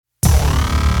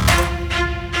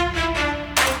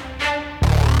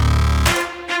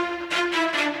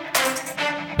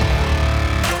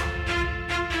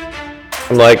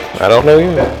I'm like, I don't know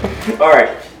you. Alright,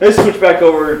 let's switch back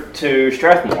over to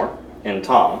Strathmore and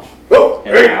Tom. Oh,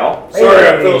 And hey. Al. Sorry,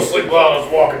 I fell asleep while I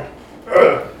was walking.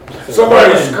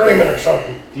 Somebody was screaming or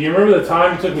something. Do you remember the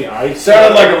time you took me ice?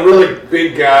 Sounded like a really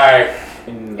big guy.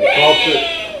 And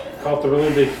caught the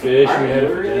really big fish and we had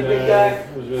it for dinner. Big guy?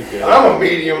 It was really good. I'm a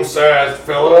medium-sized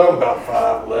fella. I'm about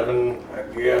 5'11". I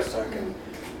guess I can.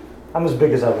 I'm as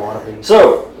big as I want to be.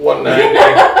 So, 190,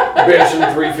 benching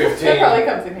That 315. probably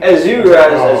comes in as you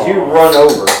guys, as you run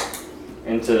over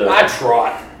into the... I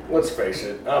trot. Let's face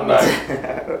it. I'm not.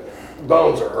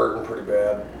 Bones are hurting pretty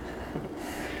bad.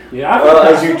 Yeah, I Well,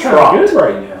 feel as you kinda trot. good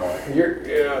right now.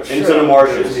 into the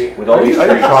marshes with all these Are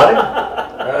you trees. trotting?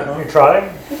 Are you trotting?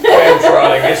 I am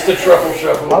trotting. It's the truffle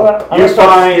shuffle. You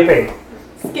find skipping.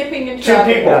 Skipping and two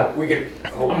trotting. people. Yeah. We can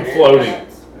hold I'm hands. floating.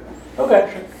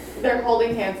 Okay. They're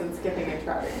holding hands and skipping and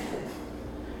trotting.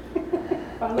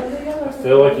 I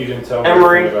feel like you didn't tell me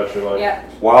Emery. anything about your life. Yeah.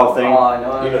 Wild thing. Oh, I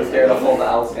know. I'm scared to hold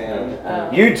Al's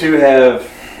hand. You two have,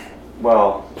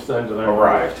 well, It's time to learn.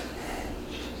 arrived.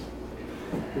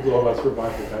 It's all about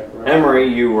survival back, right? Emery,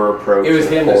 you were approached. It was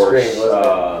him of that course, screamed,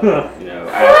 wasn't you know,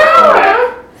 asked to come back.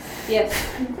 Yes.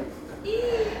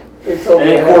 They told And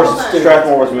me of I course, had to stay.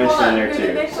 Strathmore was mentioned Hold on, in there who did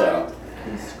too. they So,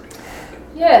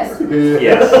 Yes.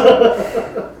 yes.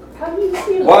 How do you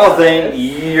feel? Wild thing,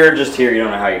 you're just here. You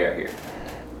don't know how you got here.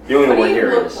 You don't know What what do you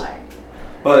here look is. like?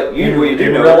 But what you do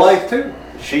in know real is life too.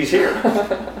 she's here.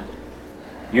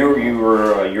 You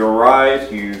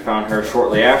arrived. You found her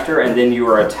shortly after, and then you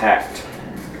were attacked.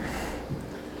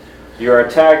 You are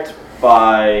attacked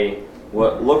by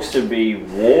what looks to be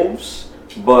wolves,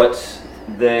 but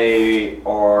they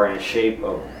are in a shape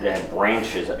of they have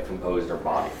branches that compose their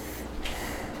body.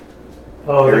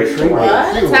 Oh, Very the tree. smart.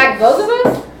 What? Attack both of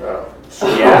us?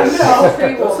 Yes. No,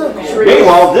 tree wolves.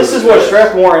 Meanwhile, this is what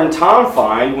Strathmore and Tom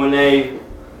find when they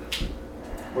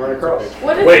Run across.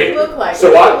 What does Wait, he look like? So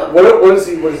What does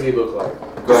he look What does he look like?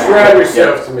 Describe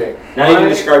yourself to me. Now you can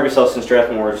describe yourself since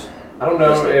Strathmore's. I don't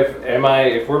know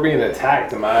if we're being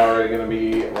attacked, am I already gonna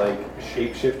be like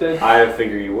shape shifted? I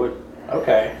figure you would.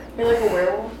 Okay. You're like a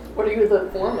werewolf? What are you the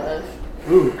form of?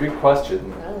 Ooh, good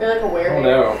question. You're like a I don't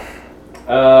werewolf.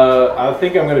 know. I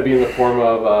think I'm gonna be in the form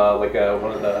of like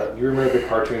one of the. You remember the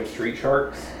cartoon Street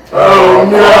Sharks? Oh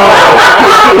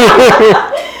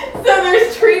So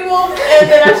there's tree wolves and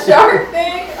then a shark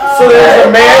thing? no! So there's a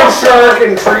man shark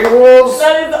and tree wolves.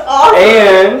 That is awesome.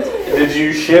 And did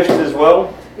you shift as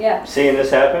well? Yeah. Seeing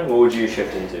this happen, what would you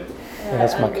shift into?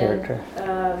 That's my character.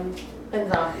 And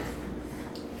zombies.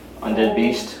 Undead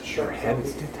beast,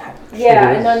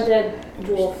 Yeah, an undead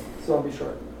wolf. Zombie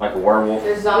shark. like a werewolf.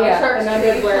 There's zombie sharks. and An I'm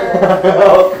undead werewolf.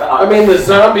 werewolf. I mean, the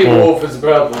zombie wolf is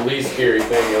about the least scary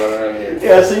thing going around here.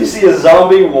 Yeah, so you see a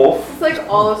zombie wolf, It's like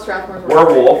all of Strathmore's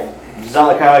werewolf, kind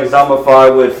of like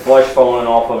zombified with flesh falling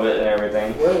off of it and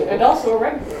everything. And also a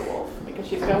regular wolf, because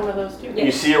she's got one of those too.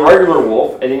 You see a regular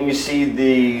wolf, and then you see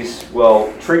these,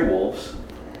 well, tree wolves.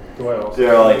 Well,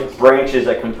 They're like branches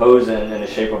that compose in the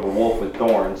shape of a wolf with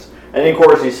thorns. And then, of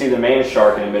course, you see the man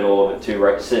shark in the middle of it too,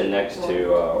 right, sitting next to,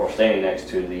 or standing next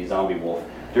to the zombie wolf.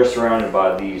 They're surrounded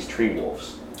by these tree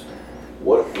wolves.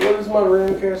 What does my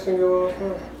rune casting go off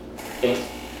of?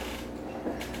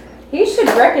 He should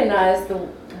recognize the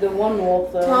one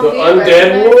wolf though. Tom, The do you undead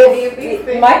recognize wolf? any of these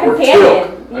things? My Or companion. Tilk.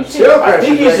 You A should- Tilk, I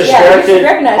think he's Yeah, you should distracted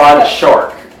recognize by the Tilk.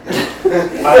 shark.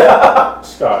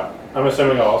 Scott, I'm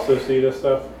assuming I also see this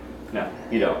stuff. No,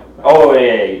 you don't. Oh,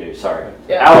 yeah, you do. Sorry.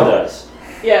 Yeah. Al does.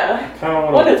 Yeah. Kind of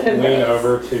What want is to his lean name?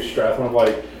 over to Strathmore,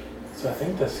 like, so I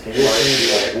think the scariest thing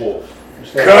is a wolf.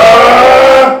 Just like-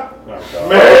 Cut!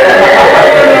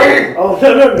 Oh,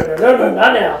 God. Oh, no,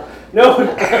 not now. No,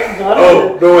 not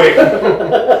Oh, no wait.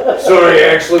 Sorry,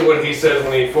 actually what he says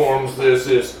when he forms this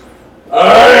is,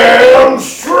 I am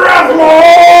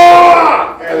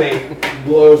Strathmore! And he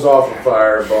blows off a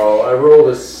fireball. I rolled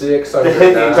a 6 on To your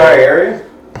hit the die. entire area?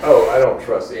 Oh, I don't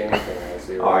trust anything I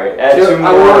see. Alright, add Just- two I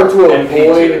more want to MP to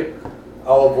avoid, it.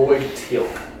 I'll avoid Teal.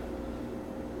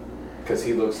 Because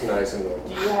he looks nice and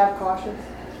Do you have cautious?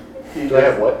 Do I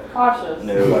have what? Cautious.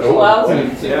 No. Allows you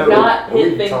to No. not What are you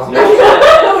hit things. talking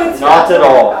No, it's Not at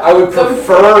all. I would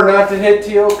prefer not to hit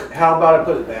Teal. How about I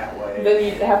put it that way? Then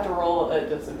you'd have to roll at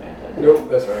disadvantage. Nope,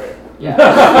 that's right. Yeah.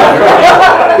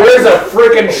 There's a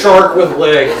freaking shark with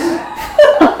legs.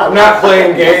 I'm not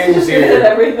playing games Hit here.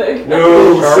 everything.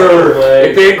 No, Shark sir. with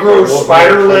legs. If it grows Wolf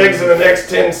spider with legs in the next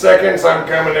 10 seconds, I'm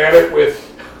coming at it with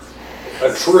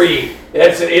a tree.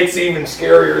 It's even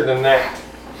scarier than that.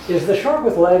 Is the shark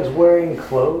with legs wearing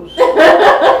clothes? I've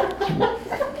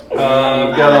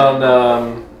got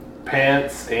on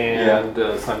pants and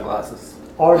sunglasses.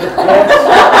 Are the pants?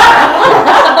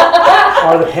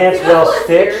 Are the pants well That's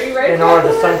stitched, scary, right? and are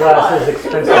the sunglasses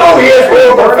expensive? Oh, he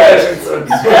has horrible fashion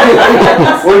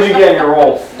sense. What did you get in your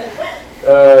roll?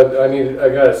 I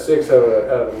got a 6 out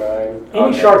of 9. Any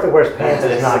Okay. shark that wears pants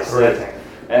is not Six. great.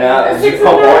 And did you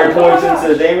pump all your points into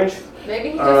the damage? Maybe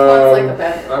he just wants like a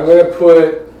beverage. I'm gonna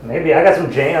put. Maybe I got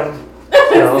some jam. See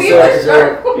so I what could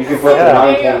shark You can put Yeah.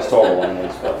 9 points total in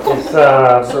this spell. It's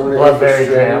So we're gonna go for bloodberry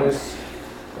jam. strenuous.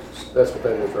 That's what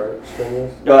that is, right?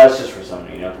 Strenuous. No, that's just for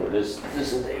summoning. You know, this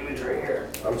is damage right here.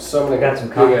 I'm summoning. I got some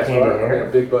big cotton ass candy fire- here. I got a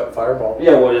big butt fireball.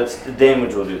 Yeah, well, that's the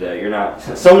damage will do that. You're not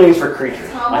summoning's for creatures.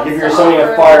 Tom Like if wants you're to summoning a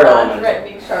offer fire non- element,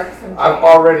 threatening sharks and I've jam.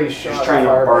 already shot trying a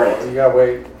to burn fireball. it. You gotta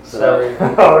wait. So Sorry.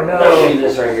 Oh that'll no. be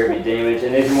this right here be damage,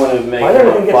 and if you want to make Why did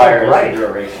everything a get so fire, bright? it's the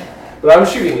duration. But I'm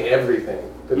shooting everything.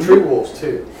 The tree wolves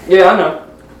too. Yeah, I know.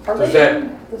 Are Does they that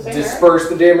in the same area? disperse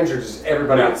the damage or just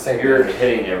everybody No, at the same you're time?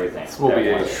 hitting everything. This will be a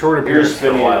Everyone. shorter You're period for a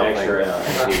spending while, an I extra.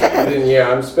 think. Yeah,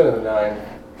 I'm spending the 9.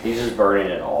 He's just burning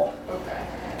it all.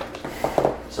 Okay.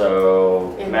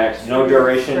 So In max, no true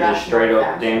duration, just rational straight up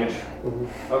fashion. damage. Mhm.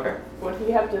 Okay. Would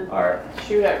he have to All right.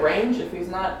 shoot at range if he's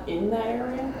not in that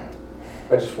area?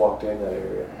 I just walked in that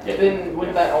area. Yeah. Then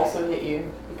would that also hit you?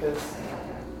 Because,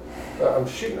 I'm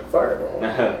shooting a fireball.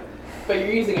 but you're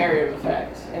using area of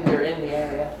effect, and they're in the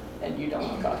area, and you don't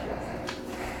have cocktails.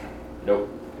 Nope.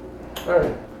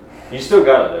 Alright. You still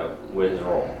got it though with his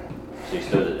roll, so you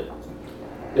still did it.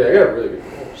 Yeah, I got a really good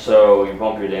roll. So you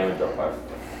bump your damage up by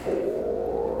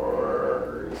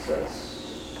 4. That's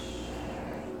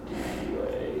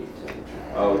D8.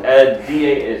 Oh, add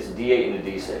D8. It's D8 and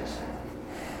a D6.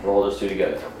 Roll those two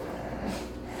together.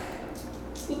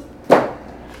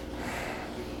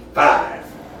 5.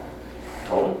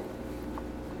 Total.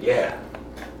 Yeah.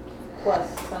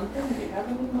 Plus something? Do you have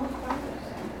any modifiers?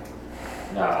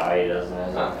 Nah, he doesn't.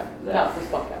 Have Okay. that. Not for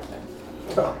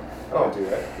spellcasting. Oh, I don't do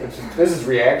that. This is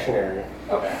reactionary.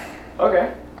 Okay.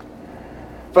 Okay.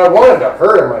 If I wanted to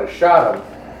hurt him, I'd have shot him.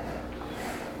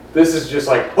 This is just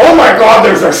like, Oh my god,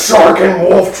 there's a shark in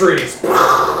wolf trees!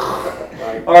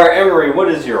 All right, Emery. What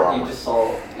is your armor? You just saw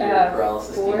your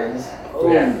paralysis 4. demons.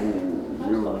 Oh, Yeah.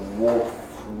 your wolf.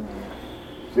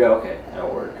 Yeah. Okay,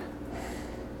 that'll work.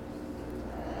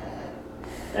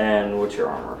 And what's your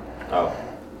armor? Oh.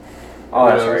 Oh,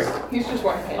 that's right. He's just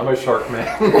wearing pants. I'm a shark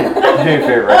man. Do me a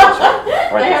favor.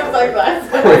 Right I have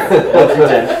sunglasses. 1 through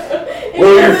 10.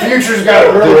 Well, your future's got it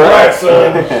really bright,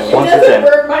 son. It 1 through doesn't 10.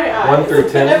 burn my eyes. 1 through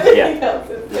 10? Everything else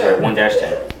is That's right,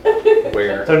 good. 1-10.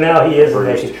 Where? So now he is a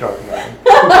Bruised. naked shark man.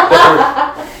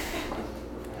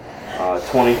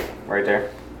 20 right there.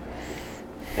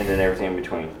 And then everything in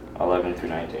between, 11 through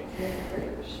 19.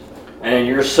 And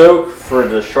your soak for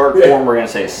the shark form, we're going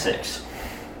to say 6.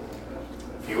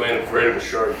 If you ain't afraid of a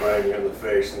shark biting you in the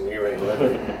face, then you ain't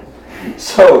living.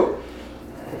 So,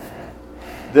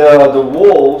 the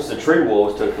wolves, the tree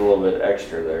wolves, took a little bit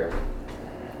extra there.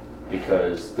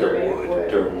 Because They're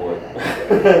wood. They're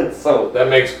wood. So, That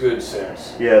makes good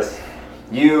sense. yes.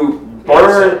 You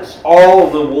burn all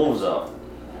the wolves up.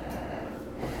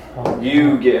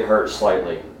 You get hurt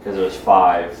slightly because it was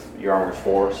 5. Your armor's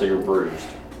 4, so you're bruised.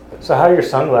 So how are your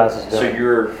sunglasses So doing?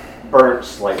 you're burnt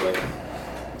slightly.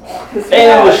 And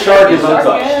And the shark is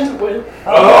untouched.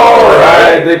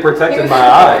 Alright! They protected my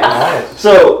eyes. Nice.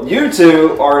 So you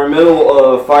two are in the middle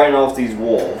of fighting off these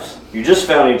wolves. You just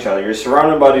found each other. You're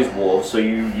surrounded by these wolves. So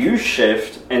you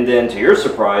shift, and then to your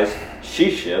surprise, she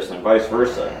shifts, and vice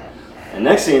versa. And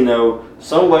next thing you know,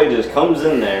 somebody just comes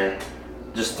in there,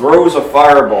 just throws a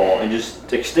fireball, and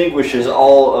just extinguishes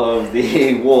all of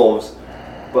the wolves,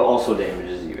 but also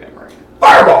damages you, Emery.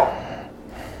 Fireball!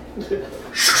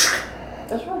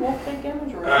 Does your wolf take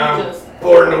damage or I'm just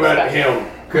pouring them at him,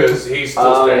 because he's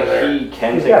still standing there. He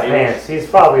can He's take got damage. pants. He's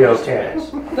probably okay.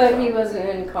 But he wasn't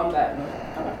in combat mode.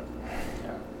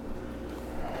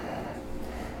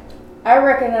 I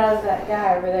recognize that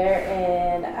guy over there,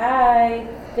 and I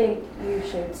think you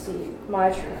should see my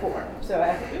true form. So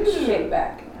I shake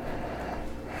back.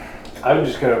 I'm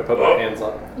just gonna put my hands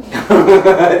up.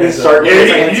 Start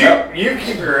getting hands up. You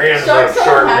keep your hands sharks up, don't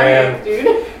shark have man. hands,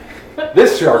 dude?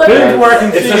 This shark Look man. at where I can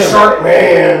It's see a him. shark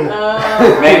man.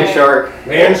 Man shark.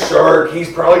 Man shark,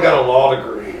 he's probably got a law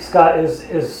degree. Scott,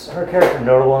 is her character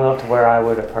notable enough to where I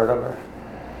would have heard of her?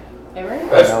 Emery?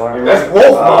 That's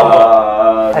wolf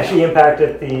mama. Has she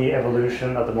impacted the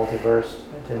evolution of the multiverse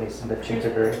to any significant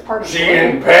degree? Part of She the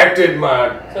wolf. impacted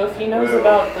my, So if he knows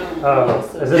about the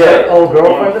wolves, Is this Yeah. an old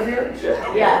girlfriend of yours?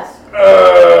 yes.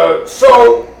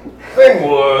 so, thing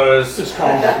was, Just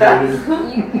complicated.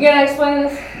 You gonna explain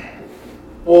this?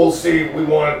 we'll see, we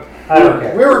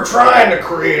Okay. were trying to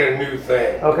create a new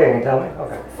thing. Okay, you can tell me?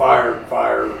 Okay. Fire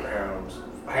hounds,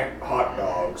 hot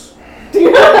dogs.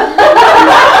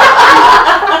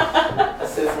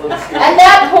 At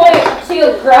that point,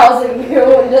 Teal growls at you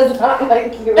and does not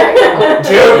like you right now.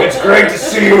 Tim, it's great to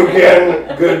see you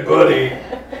again, good buddy.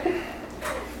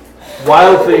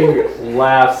 Wild Thing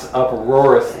laughs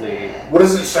uproariously. What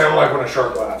does it sound like when a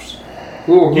shark laughs?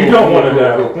 You don't want to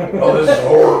know. Oh, this is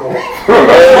horrible.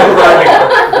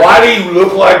 Why do you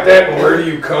look like that and where do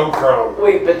you come from?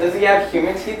 Wait, but does he have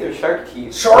human teeth or shark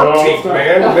teeth? Shark Oh, teeth,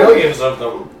 man. Millions of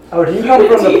them. Oh, do you come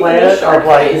from the Teeth in planet the shark of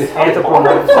like face.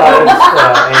 anthropomorphized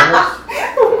animals?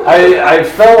 I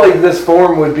felt like this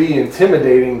form would be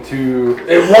intimidating to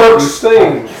It these works.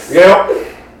 things. Yep.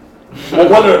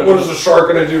 Well, what is a shark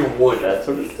going to do to wood? That's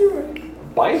what it's doing.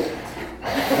 Bite it.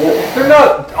 They're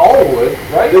not all wood,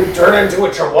 right? Then turn into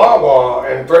a chihuahua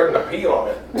and threaten to pee on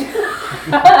it.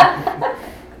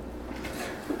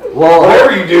 Well,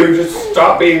 Whatever you do, just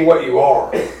stop being what you are.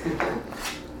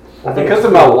 because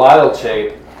of my wild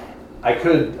shape, I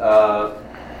could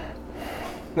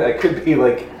be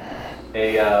like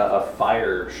a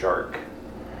fire shark,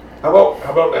 How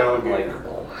about an alligator?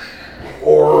 like.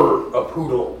 Or a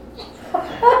poodle?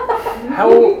 How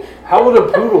would a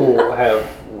poodle have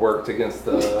worked against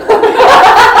the?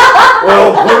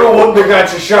 Well, poodle wouldn't have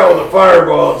got you shot with a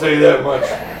fireball, I'll tell you that much.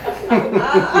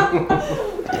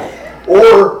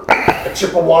 Or a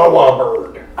Chippewa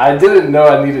bird. I didn't know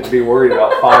I needed to be worried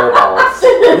about fireballs.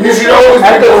 You should always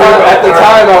At be the worried about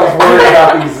time, I was fireballs. worried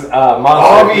about these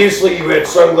monsters. Obviously, you had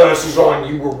sunglasses on.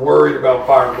 You were worried about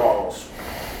fireballs.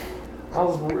 I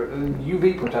was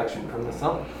UV protection from the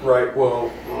sun. Right, well,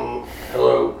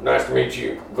 hello, nice to meet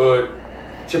you. But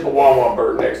Chippewa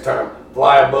bird next time.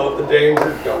 Fly above the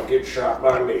danger, don't get shot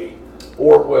by me.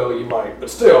 Or, well, you might, but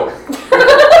still.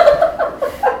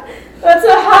 That's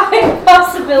a high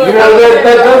possibility. You know,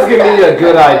 that does give me a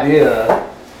good idea.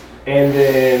 And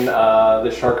then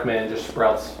the shark man just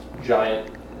sprouts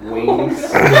giant wings. This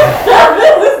is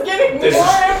getting This more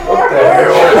is, and more what the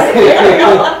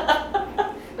hell?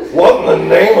 What in the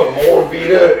name of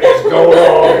Morbida is going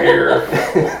on here?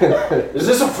 Is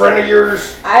this a friend of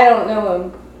yours? I don't know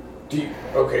him.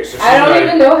 Okay, so she's I don't not-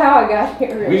 even know how I got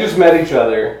here. We just met each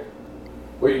other.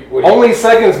 What Only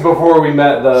seconds before we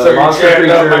met the so you're monster chatting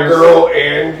up my creatures. girl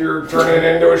and you're turning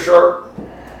into a shark?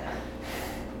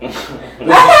 I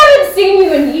haven't seen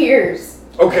you in years.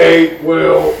 Okay,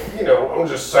 well, you know, I'm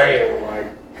just saying, like,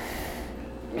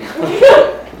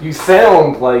 You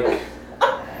sound like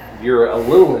you're a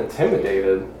little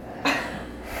intimidated.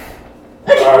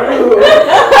 alright.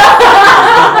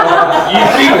 You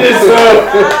keep this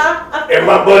up, and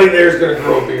my buddy there's gonna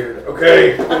grow a beard,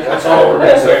 okay? That's all we're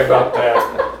gonna say about that.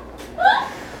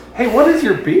 Hey, what is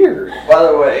your beard? By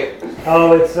the way,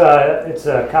 Oh, it's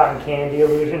a cotton candy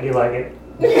illusion. Do you like it?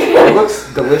 It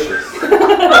looks delicious.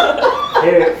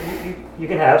 Here, you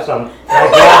can have some.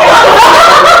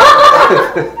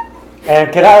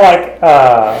 And can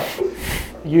I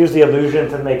use the illusion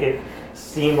to make it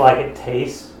seem like it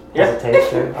tastes? Yeah. Does it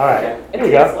taste good? All right. It Here we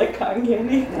tastes go. like cotton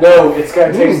candy. No, it's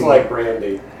gonna taste like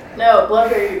brandy. No,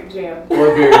 blueberry jam.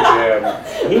 Blueberry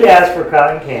jam. He asked for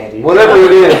cotton candy. Whatever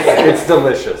it is, it's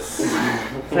delicious.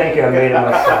 Thank you. I made it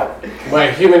myself.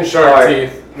 My human shark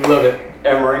Alright. teeth. Love it.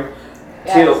 Emery,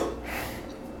 Yes. Teal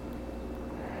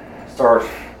starts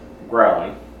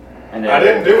growling, and I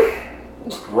didn't then do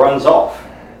it. runs off.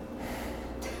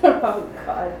 Oh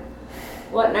God.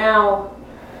 What now?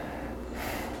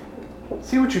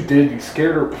 See what you did? You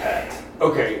scared her pet.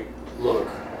 Okay, look.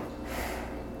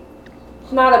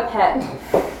 It's not a pet.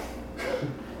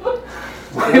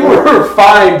 We were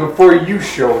fine before you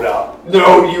showed up.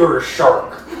 No, you're a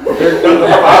shark. There's nothing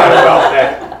fine about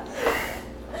that.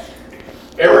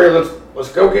 Emery,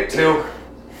 let's go get Tilk.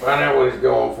 Find out what he's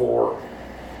going for.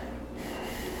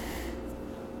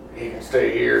 He can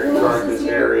stay here and guard this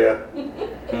area.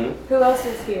 Who else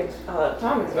is here?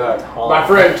 Tom is My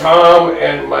friend Tom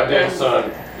and my dead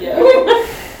son. Yeah.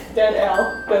 Dead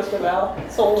Al, ghost of Al,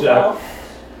 soul of Jeff. Al.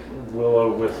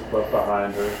 Willow wisp up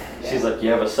behind her. She's like, you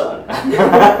have a son.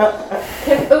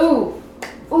 Ooh.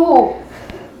 Ooh.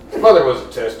 His mother was a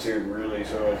test tube, really,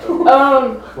 so I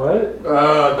don't. What?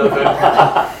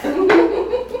 Nothing.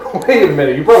 Wait a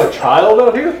minute, you brought a child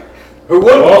out here? Who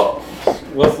wouldn't? Well,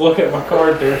 let's look at my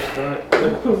card there, Stunt.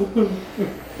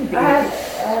 I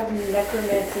have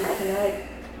necromancy. Can I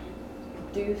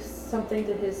do something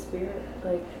to his spirit?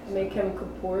 Like make him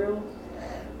corporeal?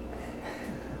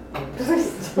 Put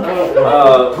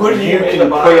him in a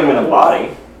body.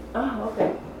 Oh,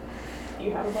 okay.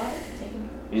 You have a body?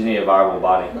 You just need a viable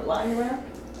body. Lying around?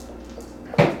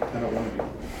 I don't want to be.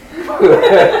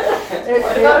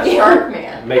 What about Shark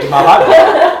Man? Make him a hot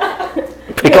dog.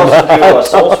 You can also do a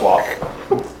soul swap.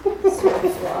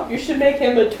 make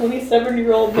him a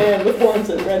 27-year-old man with horns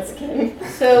and red skin.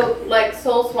 So, like,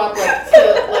 soul swap,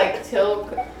 like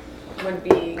Tilk would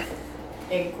be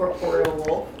a corporeal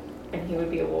wolf, and he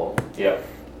would be a wolf. Yep.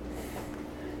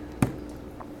 I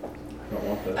don't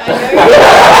want I that.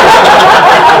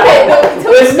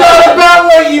 know you're It's not about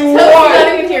what you Tilk's not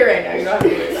want. even here right now. You don't have to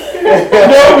do it.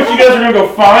 No, but you guys are gonna go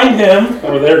find him.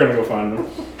 Or they're gonna go find him.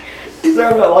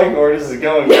 Sorry about liking where this is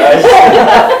going, guys.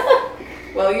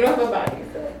 Well, you don't have a body,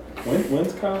 so.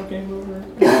 When's Kyle's game over?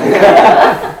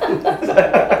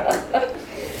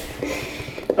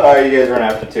 Alright, you guys run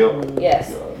after Teal.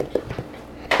 Yes.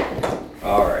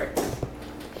 Alright.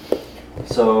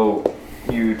 So,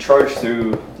 you charge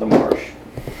through the marsh.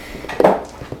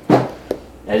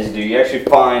 As you do, you actually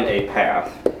find a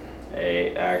path.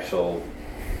 A actual,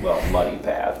 well, muddy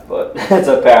path, but it's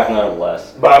a path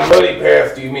nonetheless. By muddy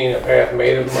path, do you mean a path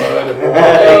made of mud or a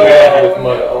path with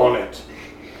mud on it?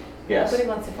 Yes. Nobody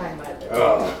wants to find mud.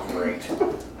 Oh, great.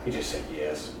 He just said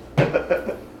yes.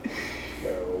 No.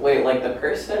 Wait, like the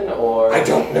person or? I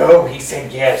don't know. He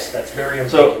said yes. That's very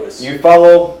So, ambiguous. you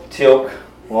follow Teal'c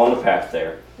along the path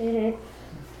there. Mm-hmm.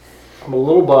 I'm a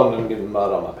little bummed I'm getting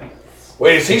mud on my pants.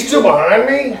 Wait, is he still behind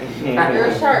me? You're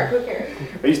a shark. Who cares?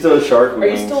 Are you still a shark? Are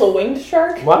you still a winged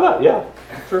shark? Why not? Yeah.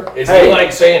 Is Hey. he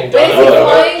like saying Wait, is he duh?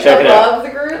 flying Check it out. above the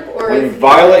group, or When is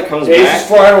Violet comes He's back, just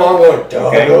flying along going duh,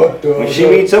 Okay. duh, duh, when she duh.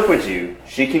 meets up with you,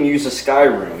 she can use the sky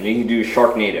room and you can do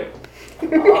Sharknado.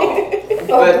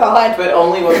 God. But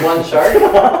only with one shark?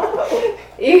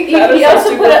 You That is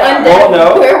also a put an superpower. undead Well,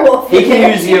 no. werewolf He in can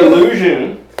there. use the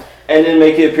illusion and then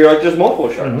make it appear like there's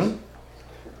multiple sharks.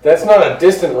 That's not a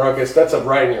distant ruckus. That's a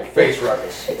right in your face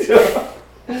ruckus.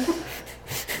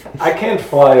 I can't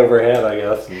fly overhead, I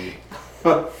guess. And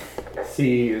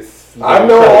see. I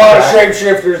know a lot of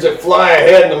shapeshifters that fly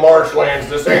ahead in the marshlands.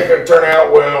 This ain't gonna turn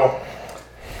out well.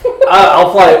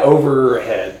 I'll fly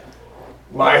overhead.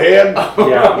 My head?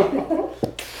 Yeah.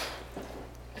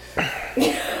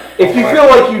 If you feel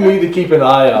like you need to keep an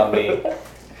eye on me,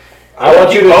 I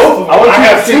want you to. both. I want I you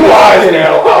have to two eyes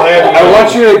now. I'll have you. I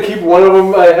want you to keep one of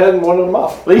them ahead and one of them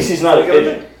up. At least he's not a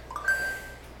pigeon.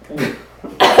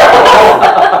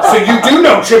 So you do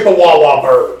know Chippewa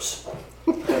birds?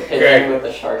 The pigeon with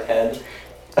the shark head.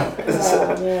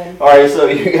 Oh, man. Alright, so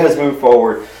you guys move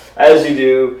forward. As you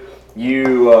do,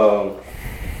 you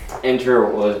enter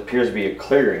what appears to be a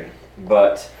clearing,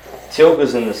 but Teal'c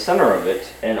is in the center of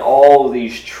it, and all of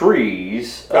these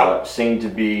trees seem to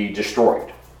be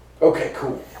destroyed. Okay,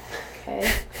 cool.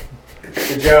 Okay.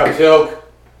 Good job, Tilk.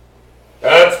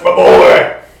 That's my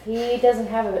boy. He doesn't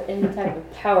have any type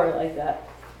of power like that.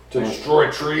 To destroy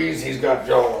trees, he's got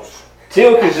jaws.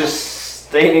 Teal'c is just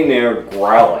standing there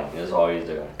growling, is all he's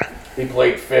doing. He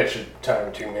played fetch a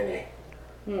time too many.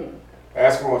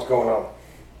 Ask him what's going on.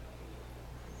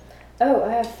 Oh,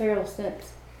 I have feral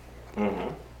sense.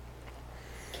 Mm-hmm.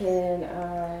 Can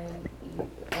I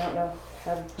don't know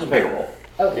how to. Just make a roll.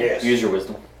 Okay. Yes. Use your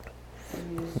wisdom.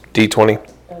 D20.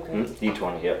 Okay.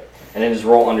 D20, yep. And then just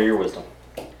roll under your wisdom.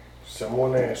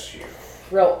 Someone asked you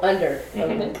Roll under.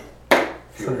 Mhm. Okay.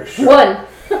 if you were a shark.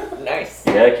 1. Nice.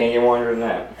 Yeah, I can't get more under than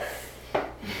that.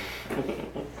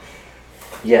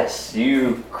 Yes,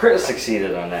 you crit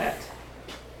succeeded on that.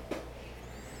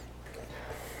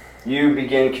 You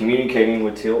begin communicating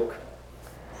with Teal'c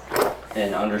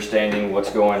and understanding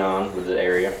what's going on with the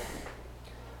area.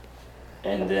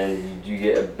 And then you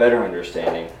get a better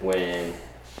understanding when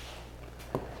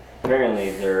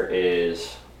apparently there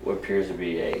is what appears to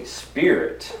be a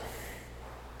spirit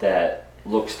that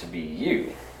looks to be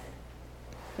you.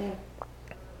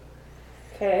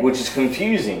 Okay. Which is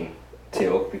confusing,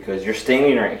 Teal'c, because you're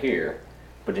standing right here,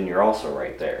 but then you're also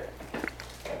right there.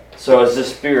 So as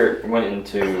this spirit went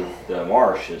into the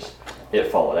marshes, it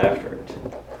followed after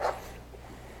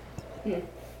it.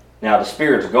 Now the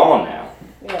spirit's gone now.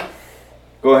 Yeah.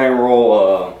 Go ahead and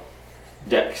roll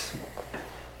Dex.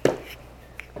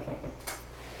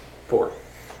 4.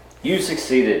 You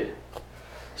succeeded.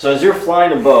 So as you're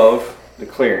flying above the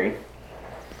clearing,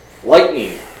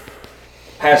 lightning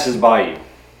passes by you.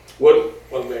 What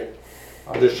thing?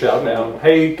 I'll just shout down,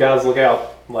 "Hey guys, look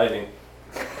out! Lightning!"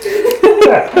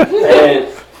 And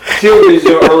Teal'c gives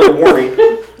you an early warning,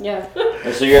 Yeah.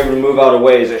 and so you're able to move out of the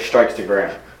way as it strikes the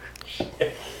ground.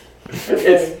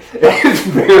 It's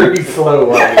very slow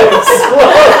lightning. We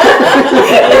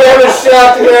have a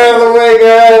shot to get out of the way,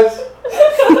 guys.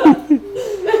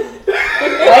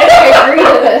 Why did I agree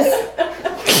to this?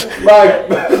 My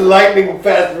lightning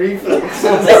fast reflexes.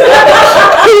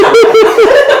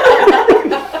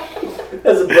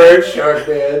 That's a bird shark,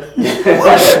 man.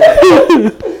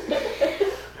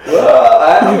 Well,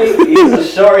 I mean, he's a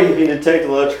shark. way, he can detect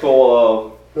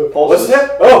electrical pulses. What's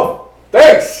that? Oh,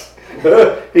 thanks.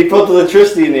 He put the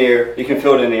electricity in the air. You can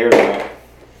feel it in the air now.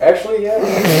 Actually, yeah.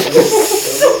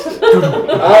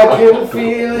 I can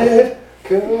feel it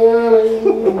coming.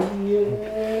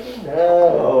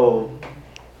 Oh.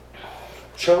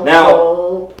 Chomp, Now-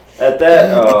 chomp. At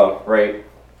that rate,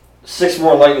 6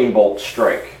 more lightning bolts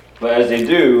strike. But as they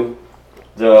do,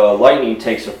 the lightning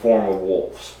takes the form of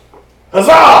wolves.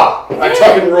 Huzzah! I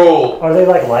tuck and roll. Are they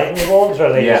like lightning wolves or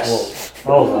are they Yes. just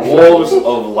wolves? Oh, like, Wolves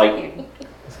of lightning.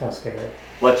 that's kind of scary.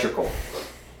 Electrical.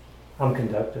 I'm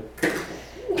conductive.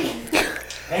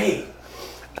 Hey.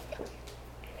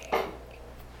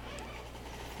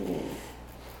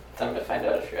 Time to find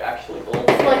out if you're actually wolf.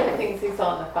 It's like the things he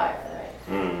saw in the fire,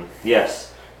 right? Yes.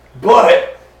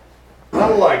 But,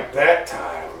 unlike that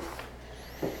time,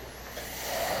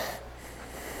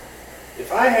 if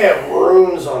I have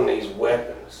runes on these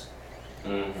weapons,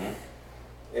 Mm-hmm.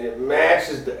 and it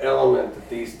matches the element that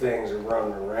these things are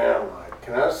running around like,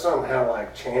 can I somehow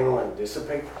like channel and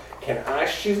dissipate? Can I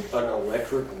shoot an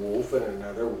electric wolf at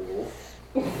another wolf?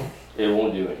 It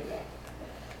won't do anything.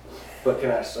 But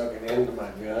can I suck it into my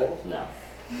gun? No.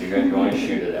 You're going to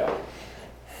shoot it out.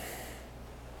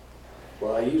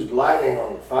 Well, I used lightning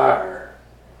on the fire.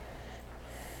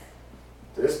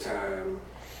 This time,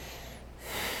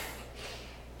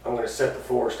 I'm going to set the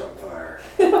forest on fire.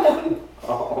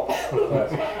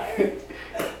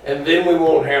 And then we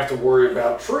won't have to worry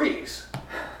about trees.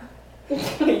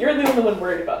 You're the only one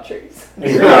worried about trees.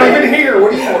 You're not even here.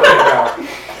 What are you worried about?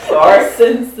 I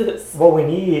sense this. What we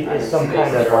need is some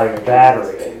kind of like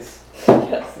battery. Yes. I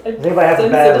Does anybody have a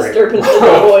sense battery? disturbance in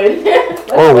the void.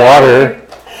 Or water.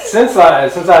 Since I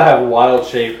have wild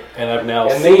shape and I've now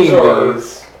And seen these are-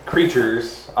 these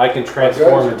creatures, I can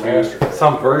transform guns are master. into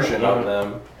some version of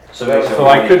them. So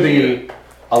I could be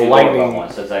a lightning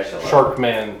once. That's actually shark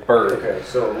man bird. Okay,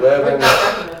 so Would 11.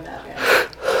 not recommend that, man.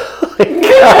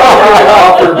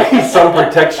 Offer me some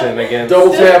protection against.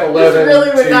 Double tap 11. Just really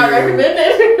would to not recommend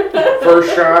it.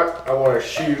 First shot, I want to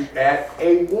shoot at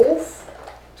a wolf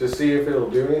to see if it'll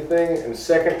do anything. And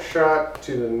second shot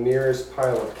to the nearest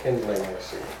pile of kindling I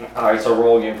see. Alright, so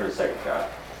roll again for the second shot.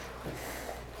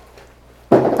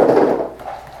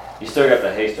 You still got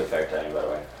the haste effect on you, by the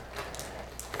way.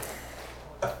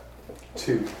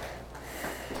 2.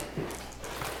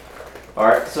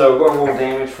 Alright, so go and roll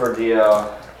damage for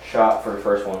the shot for the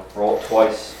first one. Roll it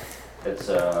twice. It's,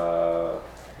 yeah.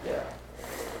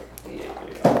 D8, there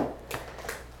you go.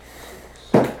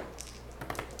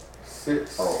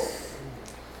 6. Oh.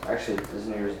 Actually,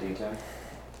 isn't yours D10?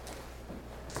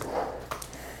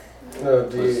 No,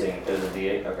 Let's see. Is it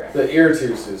D8? Okay. the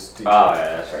Irritus is D2. Oh,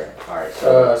 yeah, that's right. Alright,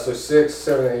 so So 6,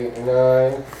 7, 8,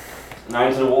 9.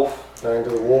 9 to the wolf. 9 to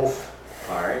the wolf.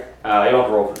 Alright. You don't have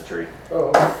to roll for the tree.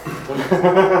 Oh.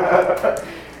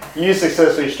 You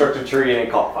successfully struck the tree and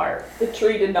it caught fire. The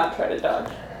tree did not try to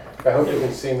dodge. I hope you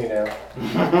can see me now.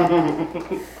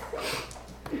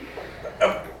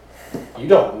 You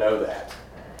don't know that.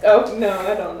 Oh, no,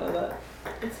 I don't know that.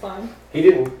 It's fine. He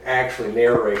didn't actually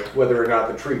narrate whether or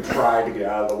not the tree tried to get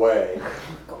out of the way.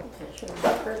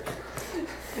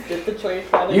 Did the tree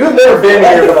try to You've never been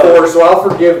here before, so I'll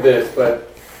forgive this, but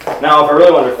Now, if I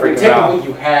really wanted to I mean, freak him out, technically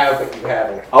you have, but you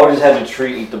haven't. I would just have the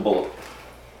tree eat the bullet.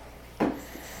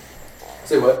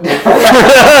 Say what?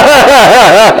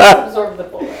 absorb the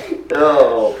bullet?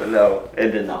 Oh, but no,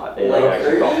 it did not. It Like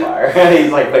actually her? caught fire.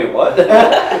 He's like, wait, what?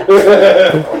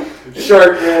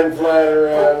 Shark man flying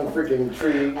around, freaking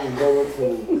tree and bullets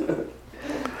and.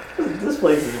 This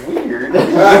place is weird.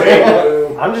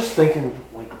 I'm just thinking,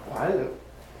 like, why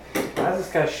is this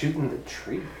guy shooting the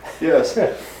tree? Yes.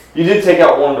 You did take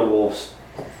out one of the wolves,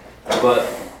 but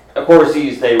of course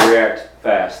they react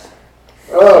fast.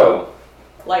 Oh,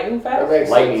 Lightning that fast? makes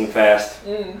Lightning sense. fast.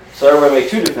 Mm. So everybody make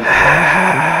 2 defense.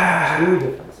 2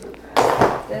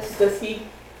 defensive. Does he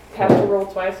have to roll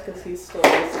twice because he's still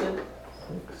listed?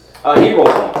 He rolled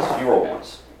once. You rolled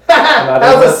once.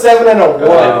 That was a 7 and a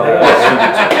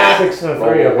 1. 6 and a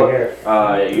 3 over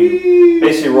here. You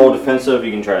basically roll defensive.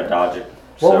 You can try to dodge it.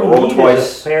 So What we roll need is a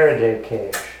twice. Faraday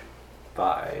cage.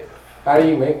 5. How do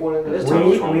you make one of those?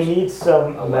 We need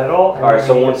some metal and Alright,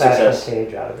 so we need one to fashion a success.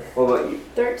 cage out of it. What about you?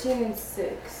 13 and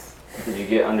 6. Did you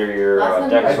get under your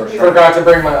Last dex number or I is- forgot to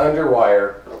bring my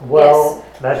underwire. Well,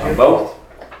 that's your both?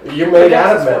 You're made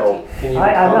out of metal. Can you I'm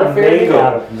become not a fairy? made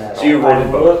out of metal. So you rolled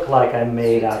I both. look like I'm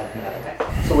made out of metal.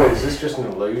 So wait, is this just an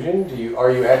illusion? Are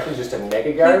you actually just a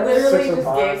mega He guy? literally 6 and just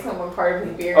 5. gave someone part of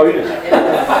his beard Oh, you did? and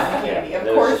a cotton candy. Yeah, Of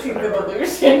that course is he's just a whatever.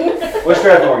 delusion. Which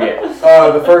Strathmore get?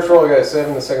 The first roll I got a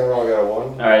 7, the second roll I got a 1.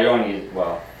 Alright, you only need,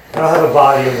 well. I don't have a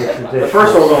body in which you did. The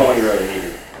first one's the one you really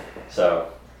needed.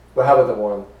 So But how about the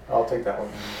one? I'll take that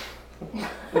one.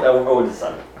 that will go with the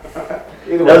sun.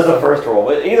 Either That was way. the first roll,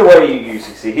 but either way you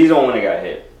succeed. He's the one that got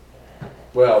hit.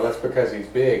 Well, that's because he's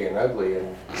big and ugly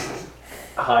and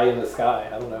High in the sky.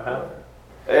 I don't know how.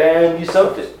 And you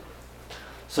soaked it.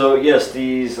 So yes,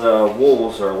 these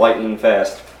wolves are lightning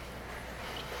fast.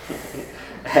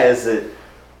 As it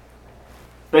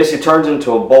basically turns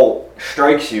into a bolt,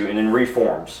 strikes you, and then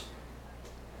reforms.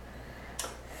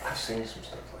 I've seen some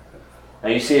stuff like that. Now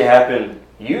you see it happen.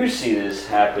 You see this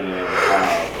happen in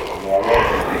normal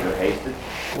things are hasted.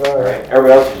 Right.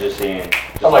 Everybody else is just seeing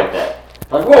just like that.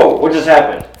 Like, whoa, what just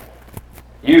happened?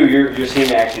 You're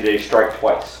seeing actually they strike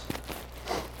twice.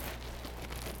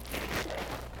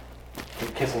 He's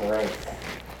kissing the ring.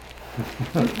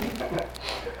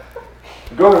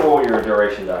 Go ahead and roll your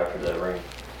duration die for the ring.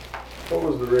 What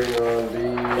was the ring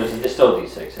on? It's still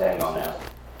D6. Hang on now.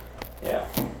 Yeah.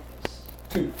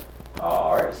 2.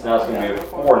 Alright, so now it's going to be a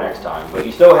 4 next time, but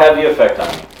you still have the effect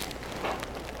on you.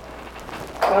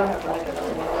 I don't have like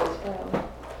another one of those.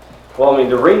 Well, I mean,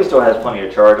 the ring still has plenty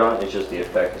of charge on it, it's just the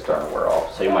effect is starting to wear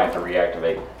off, so you might have to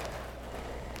reactivate.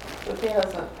 But he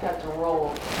doesn't have to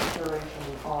roll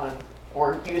duration on,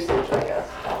 or usage, I guess,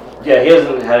 on the ring. Yeah, he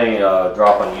hasn't had any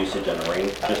drop on usage on the ring,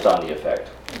 just on the effect.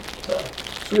 So.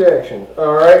 Sweet action.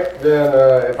 Alright, then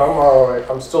if I'm alright,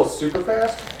 I'm still super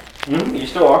fast? You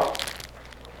still are.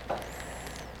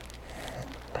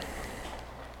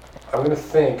 I'm gonna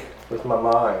think with my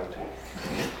mind.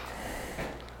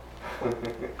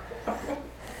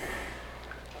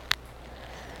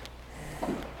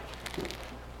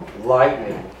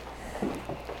 Lightning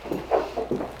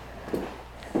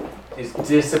is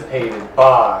dissipated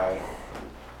by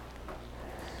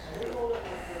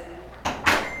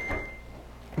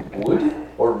wood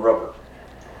or rubber.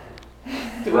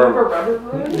 Do we have a rubber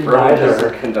room? Rubber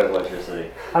doesn't conduct electricity.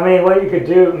 I mean, what you could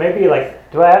do, maybe like,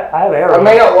 I have arrows. I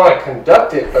may not want to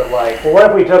conduct it, but like, Well, what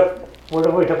if we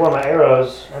took one of my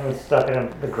arrows and then stuck it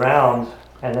in the ground,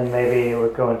 and then maybe it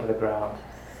would go into the ground?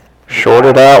 Short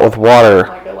it out with water.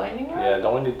 Like a lightning rod? Yeah,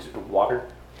 don't we need water?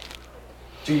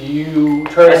 do you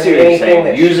turn I see into what you're anything saying.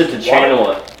 that Use it to shoots channel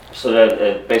it, so that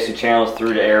it basically channels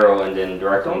through the arrow and then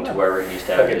directly to wherever he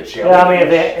stabs Like a it. jelly. Yeah, I mean,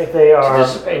 if they are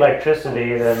dissipate.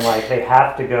 electricity, then like they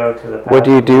have to go to the. What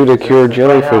do you do to cure Right now,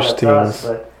 jellyfish that's us,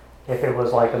 stings? but if it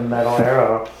was like a metal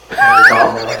arrow.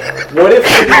 What if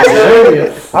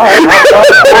All right,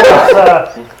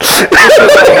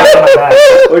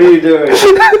 What are you doing?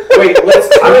 wait, let's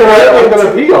I'm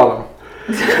gonna pee on him.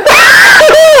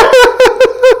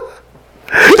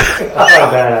 That's not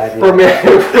a bad idea. For me,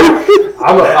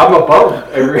 I'm a bum.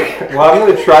 Well, I'm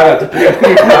gonna try not to pee on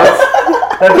you guys.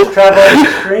 Let's just travel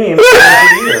upstream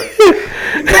here.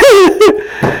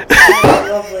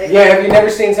 Lovely. Yeah, have you never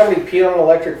seen somebody pee on an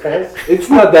electric fence? It's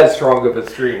not that strong of a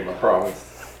stream, I promise.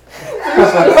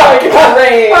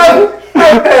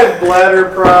 I've had bladder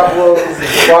problems,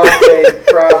 prostate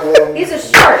problems. He's a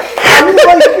shark. I'm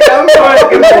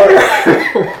fucking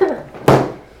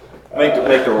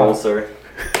Make the roll, sir.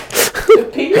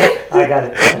 I got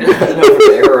it.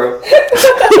 The arrow.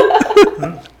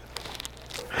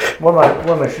 What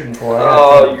am I shooting for?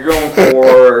 You're going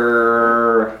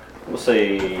for, we'll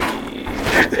say,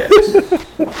 Dex.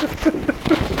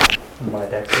 My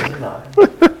dex is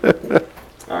 9.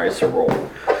 Alright, so roll.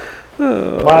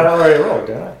 Well, I already rolled,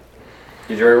 didn't I?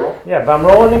 Did you already roll? Yeah, but I'm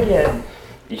rolling again.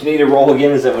 You need to roll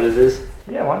again, is that what it is?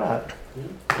 Yeah, why not?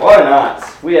 Why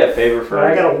not? We have favor for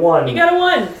I got a 1. You got a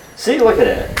 1. See, look at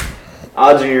that.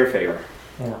 Odds are in your favor.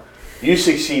 Yeah. You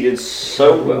succeeded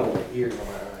so well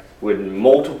with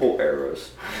multiple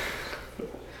arrows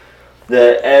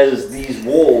that as these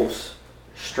wolves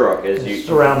struck, as you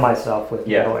Surround myself with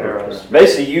yeah, metal arrows.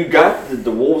 basically you got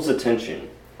the wolves' attention,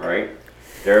 right?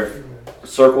 They're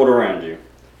circled around you,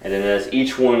 and then as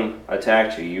each one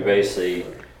attacked you, you basically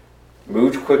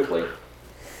moved quickly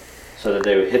so that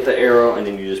they would hit the arrow, and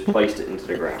then you just placed it into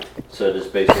the ground. So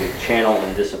just basically channel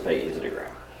and dissipate into the ground.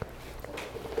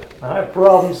 Alright,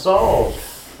 problem solved.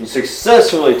 You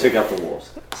successfully took out the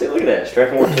wolves. See, look at that.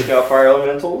 Strathmore took out fire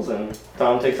elementals, and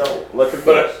Tom takes out electric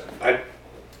wolves. But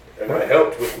I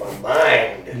helped with my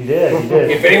mind. You did.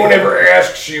 If anyone ever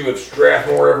asks you if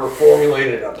Strathmore ever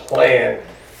formulated a plan,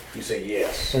 you say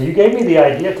yes. And you gave me the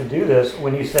idea to do this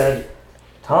when you said,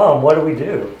 Tom, what do we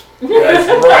do? That's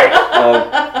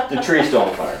right. The tree's still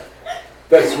on fire.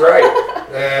 That's right.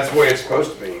 That's the way it's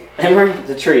supposed to be. Emery,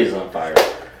 the tree is on fire.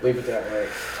 Leave it that way.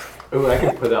 Ooh, I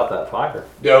can put out that fire.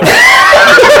 No.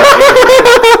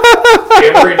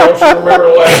 Emery, don't you remember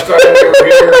the last time we were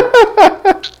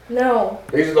here? No.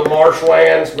 These are the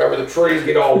marshlands. Remember the trees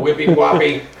get all whippy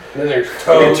woppy? And then there's They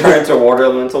toads. turn into a water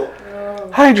elemental.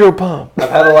 Hydro pump. I've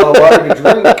had a lot of water to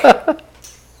drink.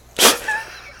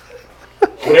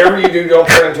 Whatever you do, don't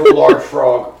turn into a large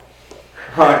frog.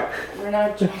 Alright, We're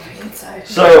not jumping inside.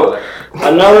 so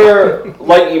another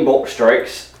lightning bolt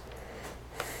strikes.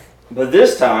 But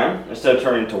this time, instead of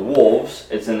turning to wolves,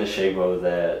 it's in the shape of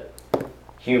that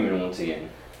human once again.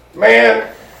 Man,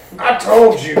 I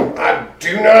told you, I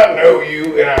do not know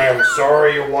you, and I am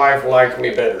sorry your wife liked me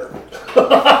better.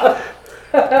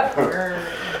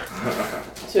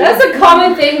 That's a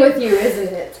common thing with you,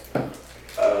 isn't it?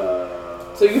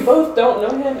 So you both don't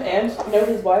know him and know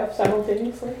his wife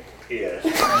simultaneously? Yes.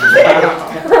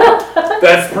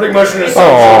 That's pretty much an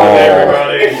assumption,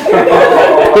 everybody.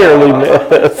 Clearly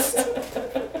missed.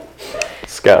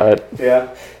 Scott. Yeah.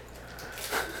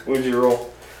 What'd you roll?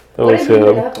 That What was have you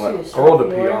been him. up to? I rolled a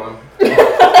pee Strathmore? on him.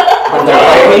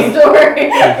 Story.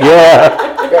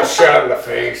 Yeah, Got shot in the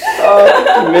face.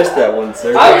 You missed that one,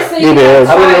 sir. I was thinking you did.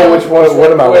 I don't know which one.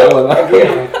 What am I Well, rolling?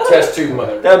 again, test tube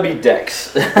mother. That would be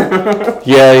Dex.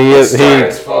 Yeah, It's he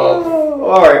science fault.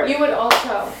 Alright, You would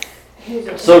also.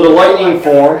 so the lightning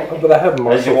form, But I have as you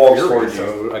Marshall walk Fury, towards so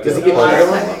you. I Does guess he get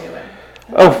I-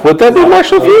 Oh, would that be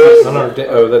Marshall Fuse?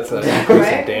 Oh, that's a increase in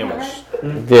Right? damage.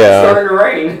 Yeah. starting to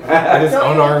rain. That is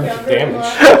unarmed damage.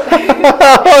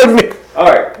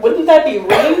 Alright, Wouldn't that be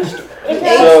ranged?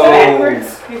 So-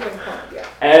 backwards. You can come. Yeah.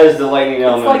 as the lightning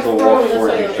It's like elemental walks throwing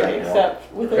towards this you, over, Strathmore.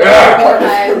 except with a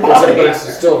Yeah. But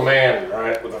it's still a man,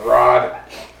 right? With a rod.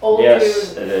 Old Yes,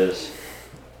 dude it is.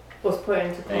 was put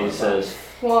into And he coma. says,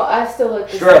 Well, I still look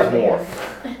the Strathmore.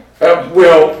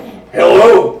 Well,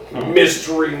 hello,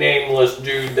 mystery nameless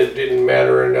dude that didn't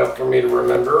matter enough for me to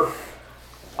remember.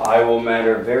 I will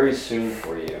matter very soon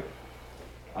for you.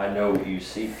 I know what you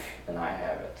seek, and I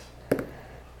have it.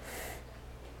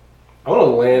 I want to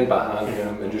land behind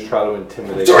him and just try to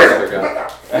intimidate Sorry. the other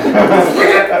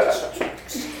guy.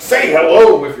 Say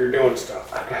hello if you're doing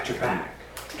stuff. I got your back.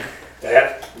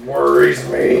 That worries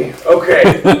me. Okay,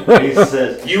 He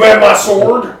says, you have my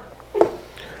sword?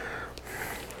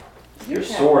 your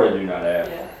sword I do not have.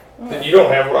 Yeah. Then you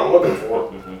don't have what I'm looking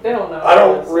for. Mhm. They don't know. I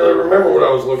don't really remember what I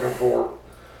was looking for.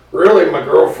 Really, my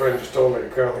girlfriend just told me to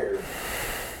come here.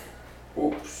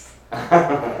 Oops.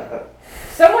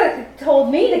 Someone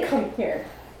told me to come here.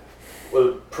 With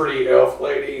a pretty elf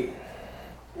lady,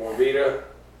 Morvita.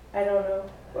 I don't know.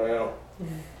 Well,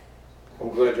 I'm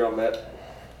glad y'all met.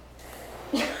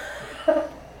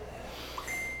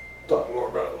 Talk more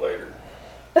about it later.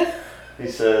 He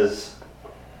says,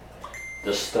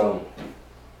 the stone.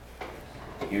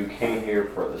 You came here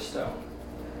for the stone.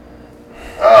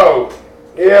 Oh,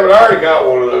 yeah, but I already got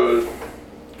one of those.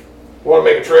 Want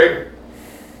to make a trade?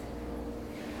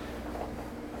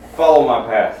 Follow my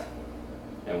path,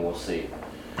 and we'll see.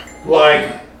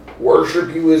 Like,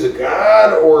 worship you as a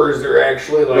god, or is there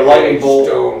actually like The lightning a bolt.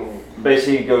 stone?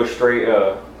 Basically, go straight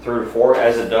through the forest.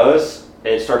 As it does,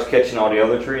 it starts catching all the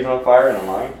other trees on fire in a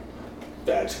line.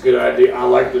 That's a good idea. I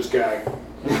like this guy.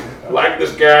 I like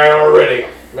this guy already.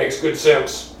 Makes good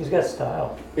sense. He's got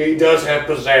style. He does have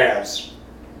pizzazz.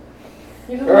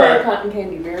 You know All right. what cotton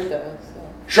candy beard does. So.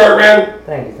 Sharkman,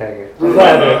 Thank you, thank you. I'm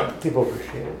glad that people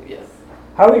appreciate it. Yes.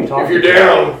 How are you talking? if you're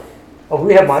down, Oh,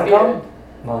 we have mine Yeah. coming?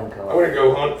 Mine I'm coming. gonna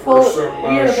go hunt for Well,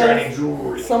 some you're shiny both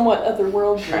jewelry. Somewhat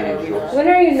otherworldly. Shiny are we jewels. not? When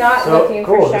are you not So, looking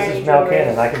cool, for this shiny is now jewelry?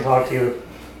 canon. I can talk to you.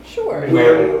 Sure.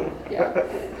 Well, Yeah.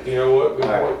 you know what? Good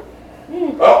All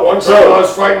point. Oh, one time I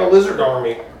was fighting a lizard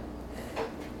army.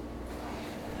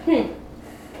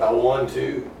 I won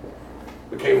too.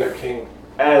 Became their king.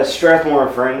 As Strathmore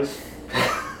and friends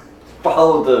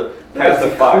follow the path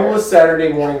of fire. Coolest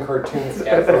Saturday morning cartoons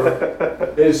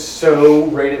ever. It is so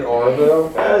rated R though.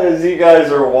 As you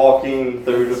guys are walking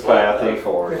through the path of the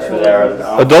forest, there is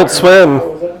on Adult fire.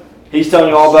 Swim. He's telling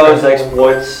you all about his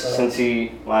exploits since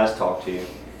he last talked to you.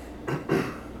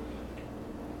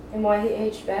 And why he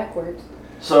aged backwards.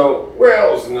 So,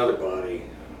 Well, it's another body.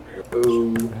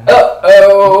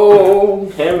 uh-oh,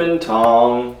 him and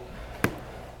Tom,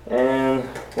 and,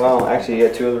 well, actually he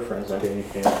had two other friends.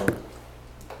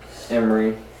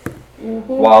 Emery,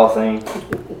 Wild Thing.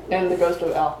 And the ghost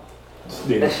of Al.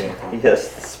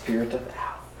 Yes, the spirit of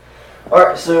Al.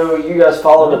 Alright, so you guys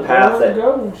follow the path that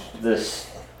this,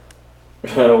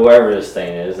 whoever this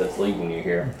thing is that's leading you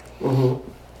here.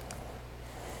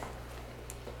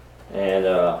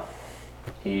 And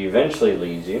he eventually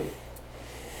leads you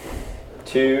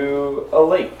to a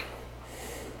lake.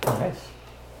 Nice.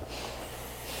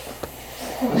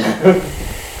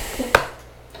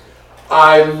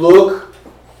 I look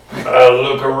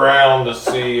around to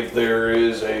see if there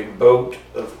is a boat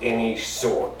of any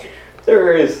sort.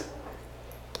 There is.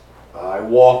 I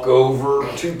walk over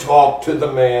to talk to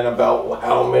the man about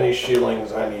how many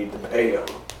shillings I need to pay him.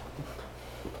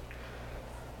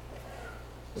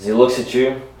 As he looks at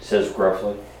you, he says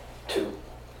gruffly, 2.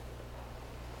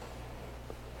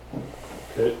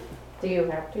 Good. Do you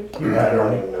have to? I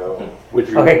don't even know. Would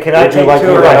you? Okay, can I would you take like 2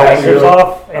 me of to my help fingers you?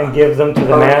 off and give them to the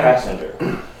Per man? passenger.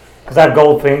 Because I have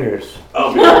gold fingers.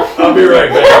 I'll be right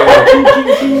back.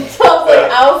 Sounds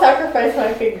like I'll sacrifice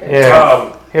my fingers.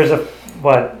 Yeah. Here's a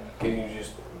what? Can you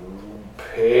just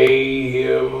pay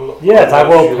him? Yes, I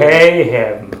will pay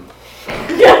him.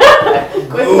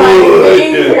 With my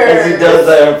fingers. As he does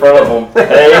that in front of him.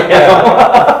 Hey,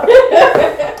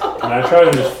 Can I try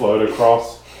and just float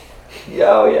across?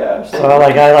 Yo, yeah. So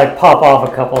I pop off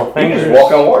a couple of You fingers. can just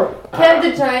walk on water. Can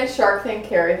the giant shark thing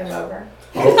carry them over?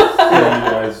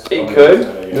 He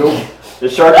could. Nope. The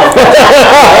shark.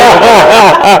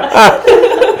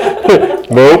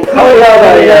 Nope.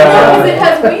 Because it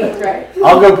has wings, right?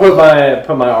 I'll go put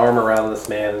my arm around this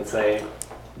man and say,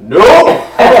 No. how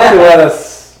about you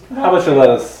let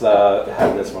us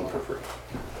have this one for free?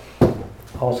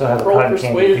 Also have a Roll cotton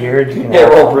candy persuasion. beard. You can Yeah, have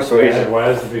roll one. persuasion. Why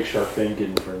is the big shark thing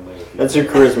getting friendly with you? That's your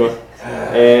charisma.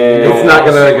 And It's not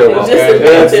gonna go well.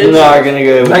 Disadvantage. It's not gonna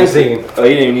go. 19. Oh,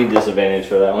 you didn't even need disadvantage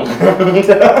for that one.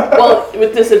 Well,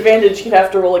 with disadvantage, you'd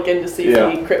have to roll again to see Yeah.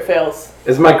 if he crit fails.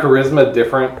 Is my charisma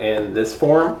different in this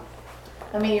form?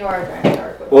 I mean, you are a giant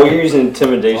shark. with Well, you're using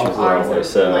intimidation for arms that one, and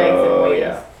so legs and wings.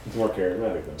 yeah. It's more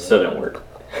charismatic than that. Still didn't work.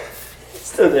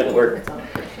 Still didn't work. It's on a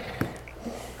person.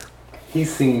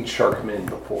 He's seen Sharkmen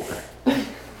before.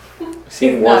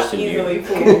 Seen He's worse not than you. easily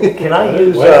fooled. Can I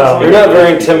use? You're not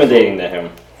very intimidating to him.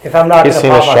 If I'm not He's going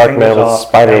to seen a pop my shark fingers man with off,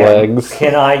 spider and legs.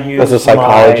 Can I use As a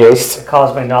psychologist. my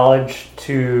cosmic knowledge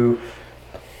to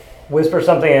whisper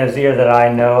something in his ear that I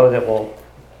know that will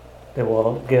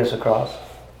get us across?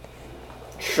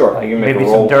 Sure, I can make Maybe a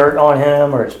some roll. dirt on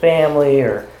him or his family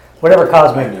or whatever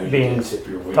cosmic beings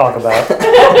talk about.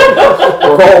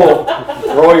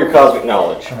 roll your cosmic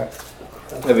knowledge. Alright.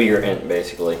 That'd be your int,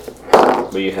 basically.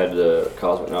 But you had the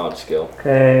cosmic knowledge skill.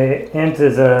 Okay, int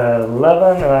is a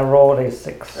 11 and I rolled a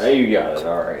 6. Hey, you got it.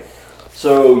 All right.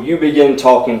 So you begin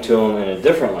talking to him in a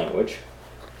different language,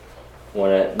 one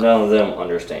none of them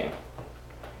understand.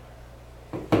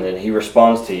 And then he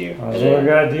responds to you. Is And that a then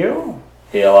good deal?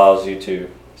 he allows you to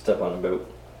step on the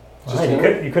boat. Well, you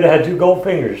could have had 2 gold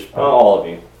fingers. But All of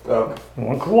you. Okay.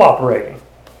 one cooperating.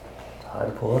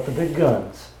 Time to pull out the big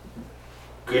guns.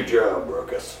 Good job,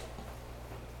 Ruckus.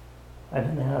 I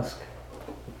didn't ask.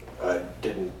 I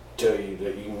didn't tell you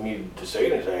that you needed to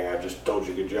say anything. I just told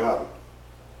you good job.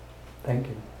 Thank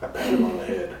you. I patted him on the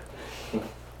head.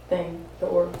 Thing, the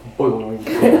orb.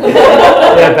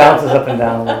 Yeah, it bounces up and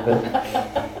down a little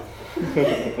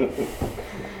bit.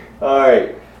 All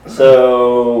right.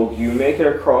 So you make it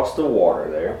across the water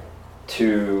there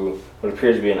to what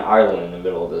appears to be an island in the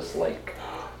middle of this lake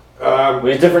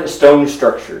with different stone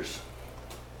structures.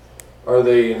 Are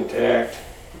they intact?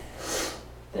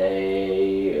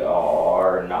 They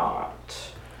are not.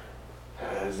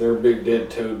 Is there a big dead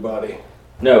toad body?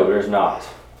 No, there's not.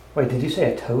 Wait, did you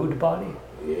say a toad body?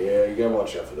 Yeah, you gotta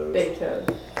watch out for those. Big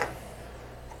toad.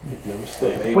 Make no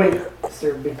mistake. Maybe. Wait, Is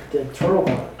there a big dead turtle on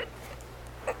it?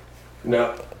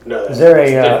 No, is there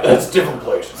a? that's a different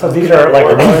place. So these are like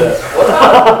ruins.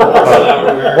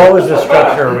 What was the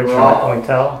structure originally? Can we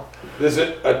tell?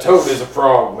 A toad is a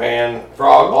frog, man.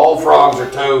 All frogs are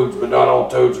toads, but not all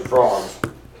toads are frogs.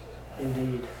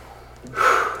 Indeed.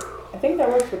 I think that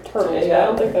works with turtles, but I Yeah.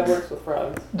 don't think that works with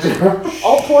frogs.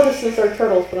 All tortoises are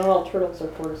turtles, but not all turtles are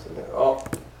tortoises. All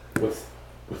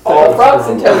Frogs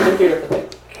and toads are two different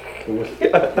things.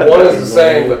 One is the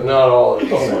same, but not all are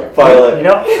the same. Violet. You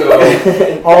know, So,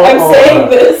 I'm saying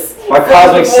this. My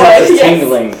cosmic sense is Yes.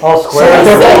 tingling. all squares.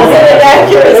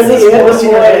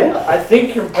 I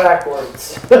think you're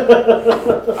backwards.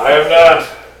 I am not.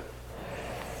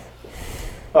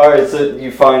 All right, so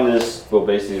you find this, well,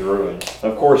 basically ruins.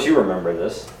 Of course, you remember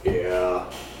this. Yeah.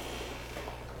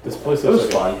 This place It was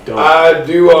looks like fun. a dump. I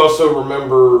do also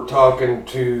remember talking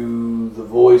to the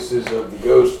voices of the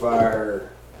ghost fire,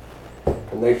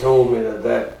 and they told me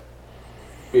that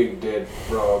big dead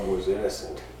frog was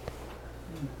innocent.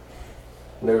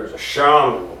 And there was a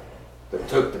shaman that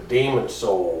took the demon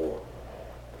soul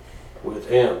with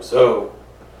him. So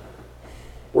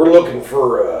we're looking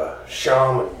for a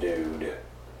shaman dude,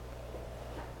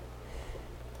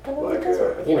 like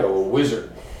a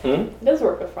wizard. It does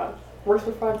work with frogs. Works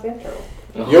with frogs and turtles.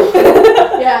 Yep.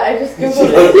 Yeah, I just googled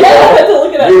it. Yeah, I had to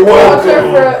look it up. You're Frogs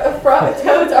welcome.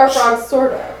 toads are frogs,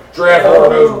 sort of. Draft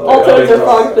knows what All the hell toads he's are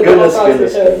frogs, talking but not Goodness, frogs are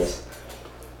goodness, toads. goodness.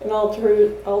 And I'll turn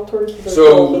to the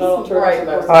So- wolf and I'll turn Right, to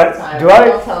most the of the time. do I,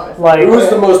 Don't tell me. like, Who's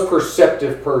the most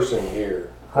perceptive person here?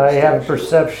 I have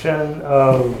perception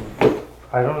of,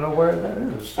 I don't know where that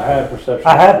is. I have perception.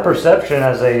 I have perception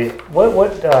as a, what,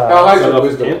 How high is Is your that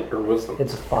wisdom? int or wisdom?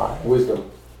 it's a 5. Wisdom.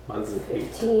 Mine's an 8.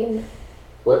 15.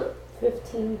 What?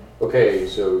 15. Okay,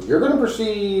 so you're gonna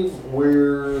perceive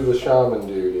where the shaman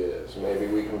dude is. Maybe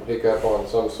we can pick up on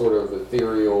some sort of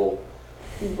ethereal.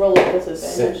 roll at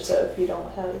disadvantage, Sit. so if you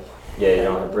don't have. Yeah, you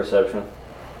don't have perception.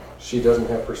 She doesn't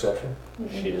have perception.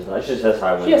 She does not. She just has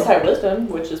high wisdom. She has high wisdom,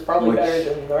 which is probably Which- better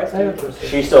than the rest of you.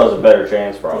 She still has a better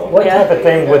chance, probably. What Yeah. type of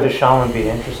thing would the shaman be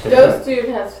interested in? Ghost dude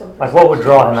has some. Like, what would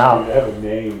draw him I out? have a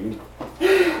name.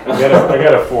 I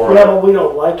got a 4. Yeah, but we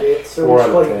don't like it, so Four we out just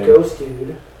of like 10. Ghost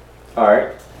Dude. All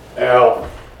right. Al,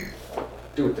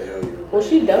 do what the hell you Well,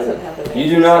 she doesn't have a name.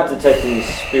 You do not detect any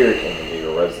spirit entity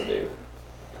or residue.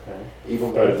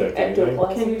 Evil Better man. detect Ectoplasm.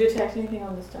 anything. Can you detect anything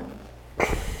on the stone?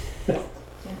 Yeah.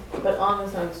 But on the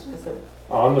stone specific.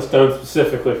 On the stone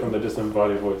specifically from the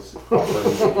disembodied voice.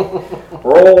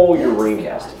 Roll your ring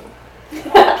casting.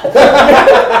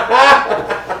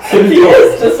 He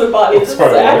is disembodied, it's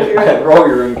Sorry. accurate. Roll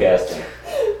your ring casting.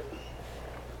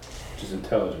 Which is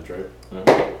intelligence, right?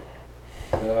 Mhm.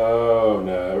 Oh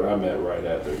no, I meant right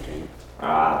at 13.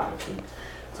 Ah. It's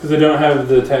because I don't have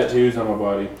the tattoos on my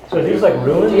body. So are these like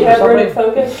ruins Do you or have runic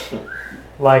something? focus?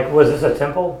 Like, was this a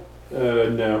temple?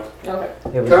 No. Okay.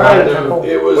 It was not Kind a of. temple?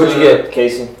 It was. What'd you a- get,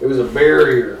 Casey? It was a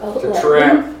barrier to 11.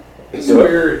 trap the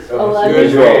spirit of a 11. good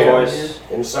Did you roll man twice?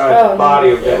 inside Oh, the body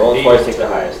of Yeah, that roll demon. twice, take the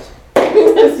highest.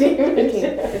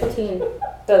 15. 15.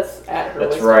 That's at her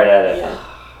That's wisdom. right at it. Yeah.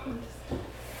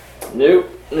 Nope.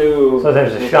 No. So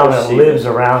there's a shaman that lives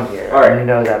around here. All right. And you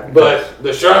know that. because- But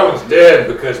the shaman's dead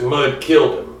because mud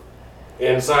killed him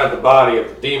inside the body of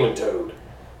the demon toad.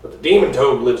 But the demon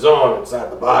toad lives on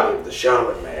inside the body of the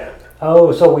shaman man.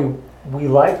 Oh, so we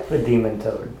like the demon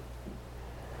toad.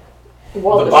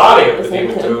 Well, the body shaman of the is in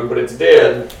demon him. toad, but it's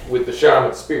dead with the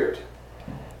shaman's spirit.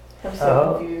 I'm so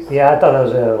Oh, confused. yeah, I thought that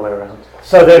was the other way around.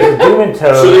 So there's a demon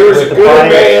toad So there was with a the good body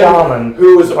of man shaman.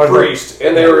 who was a or the- priest,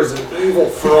 and there was an evil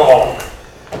frog.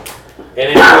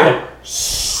 And it went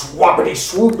swappity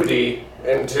swoopity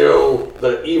until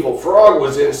the evil frog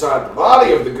was inside the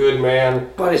body of the good man.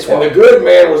 Body And swap. the good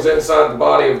man was inside the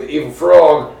body of the evil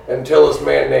frog until this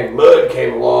man named Mud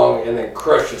came along and then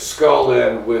crushed his skull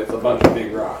in with a bunch of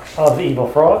big rocks. Of the evil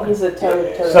frog? He's a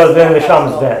toad. toad So then the has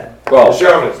shaman's skull. dead. The Well,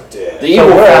 shaman is dead. the evil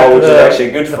So we're frog, after which is the- actually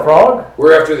a good The frog. frog?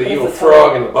 We're after the It's evil a toad.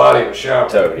 frog in the body of a shaman.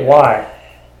 Toad, yeah. Why?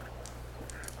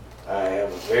 I have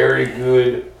a very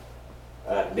good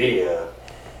idea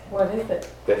What is it?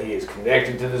 that he is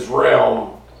connected to this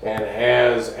realm and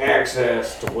has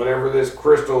access to whatever this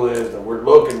crystal is that we're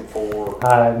looking for.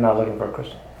 I'm not looking for a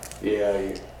crystal. Yeah,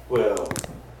 well,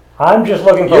 I'm just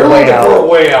looking for you're a way looking for a out.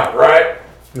 way out, right?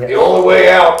 Yes. The only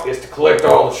way out is to collect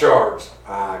all the shards.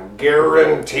 I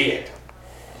guarantee it.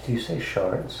 Do you say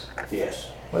shards? Yes,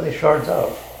 What are they shards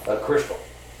of? a crystal.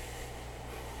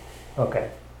 Okay.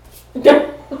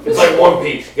 It's like one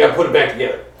piece. You gotta put it back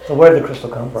together. So where did the crystal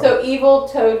come from? So evil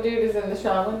toad dude is in the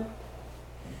shaman?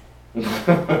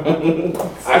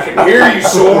 I can hear you,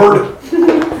 sword.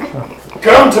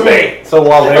 Come to me. So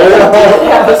while they're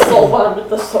Have the soul bound with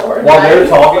the sword. while they're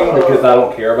talking, because I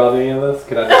don't care about any of this,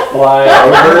 can I just fly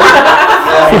over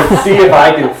and see if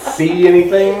I can see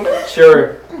anything?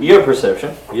 Sure. You have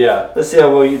perception. Yeah. Let's see how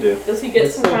well you do. Does he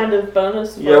get some kind of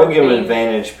bonus? Yeah, we'll give him being-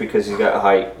 advantage because he's got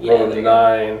height. Yeah, Roll a there you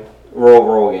go. 9.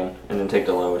 Roll again, and then take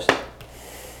the lowest.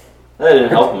 That didn't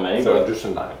help him any. So but- just a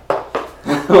 9.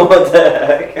 What the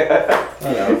heck?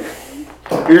 I know.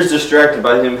 You're just distracted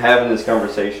by him having this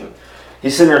conversation.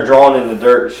 He's sitting there drawing in the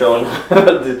dirt, showing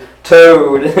the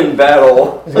toad in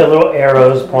battle. He's got little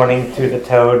arrows pointing to the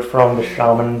toad from the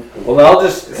shaman. Well, then I'll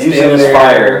just Using stand his there.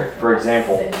 fire, for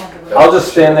example. I'll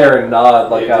just stand there and nod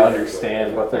like I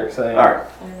understand what they're saying. Alright.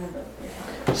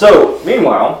 So,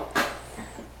 meanwhile,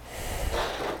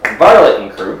 Violet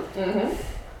and crew,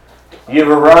 you've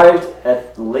arrived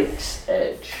at the lake's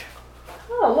edge.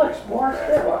 Oh, look, more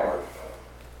Clearwater.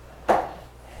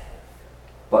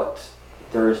 But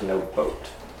there is no boat.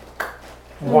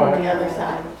 On the other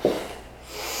side.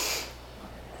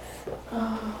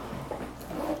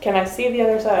 Can I see the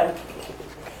other side?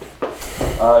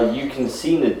 You can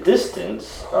see in the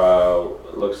distance,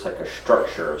 it looks like a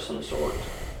structure of some sort.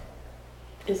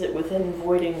 Is it within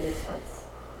voiding distance?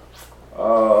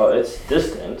 It's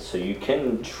distant, so you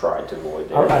can try to avoid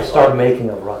there. I start making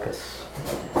a ruckus.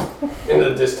 In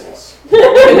the distance.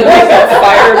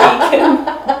 Fire beacon.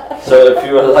 So if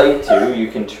you would like to,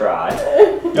 you can try.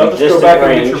 Y'all just go Distant back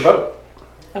and get range. your boat.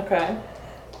 Okay.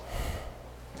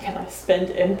 Can I spend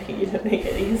MP to make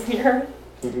it easier?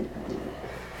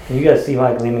 Can you guys see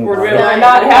my gleaming Or do body? I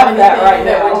not have that right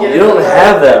now? You don't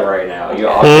have that right now. You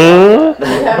Hmm?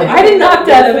 I didn't opt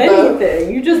out of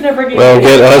anything. You just never gave Well, me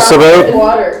get us about.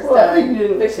 Water stuff.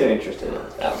 They seem interested in it.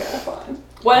 Okay, fine.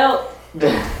 Well,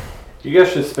 You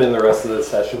guys should spend the rest of the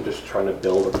session just trying to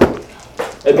build a boat.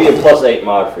 It'd be a +8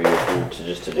 mod for you to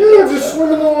just to do Yeah, that just stuff.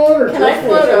 swim in the water. Can I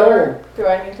float over? Do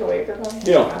I need to wait for them?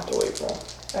 You don't have to wait for them.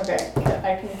 Okay,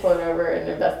 I can float over and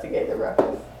investigate the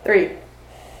ruckus. 3.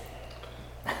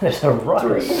 There's a rush.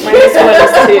 Three. My next one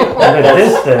is 2. The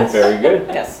distance. Very good.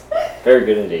 Yes. Very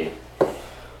good indeed.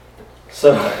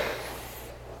 So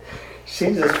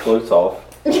she just floats off.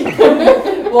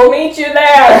 We'll meet you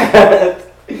there.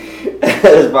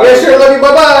 Yeah, sure, love you,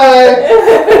 bye-bye.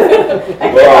 I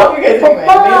can Well, help you guys anyway.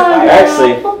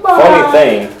 Actually, funny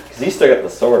thing, because you still got the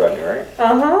sword on you, right?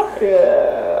 Uh-huh.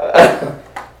 Yeah.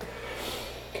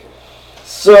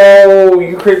 So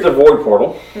you create the void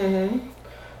portal, Mm-hmm.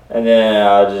 and then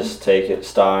I'll just take it.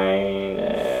 Stein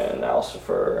and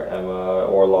Alcifer, Emma,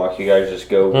 Orlok. You guys just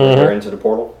go her into the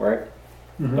portal, right?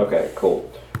 Okay,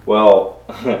 cool. Well,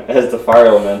 as the fire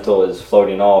elemental is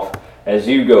floating off, as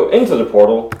you go into the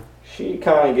portal, she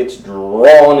kind of gets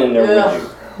drawn in there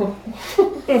with you.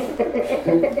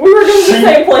 We were going to the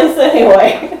same place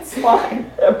anyway. It's fine.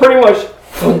 Pretty much.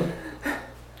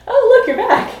 Oh, look, you're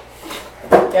back.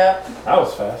 Yep, That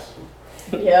was fast.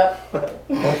 yep.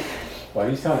 Why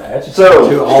do you sound agitated? So,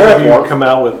 To all of you Strapmore, come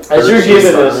out with as you're urges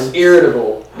giving burns. this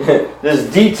irritable,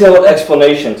 this detailed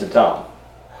explanation to Tom.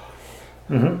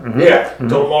 Yeah,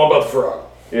 told them all about the frog.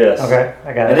 Yes. Okay,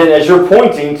 I got And it. then as you're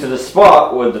pointing to the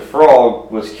spot where the frog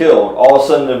was killed, all of a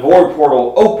sudden the void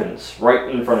portal opens right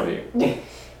in front of you.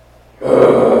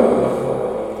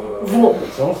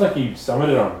 It's almost like you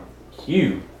summoned it on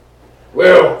cue.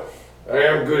 Well, I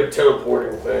am good at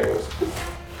teleporting things.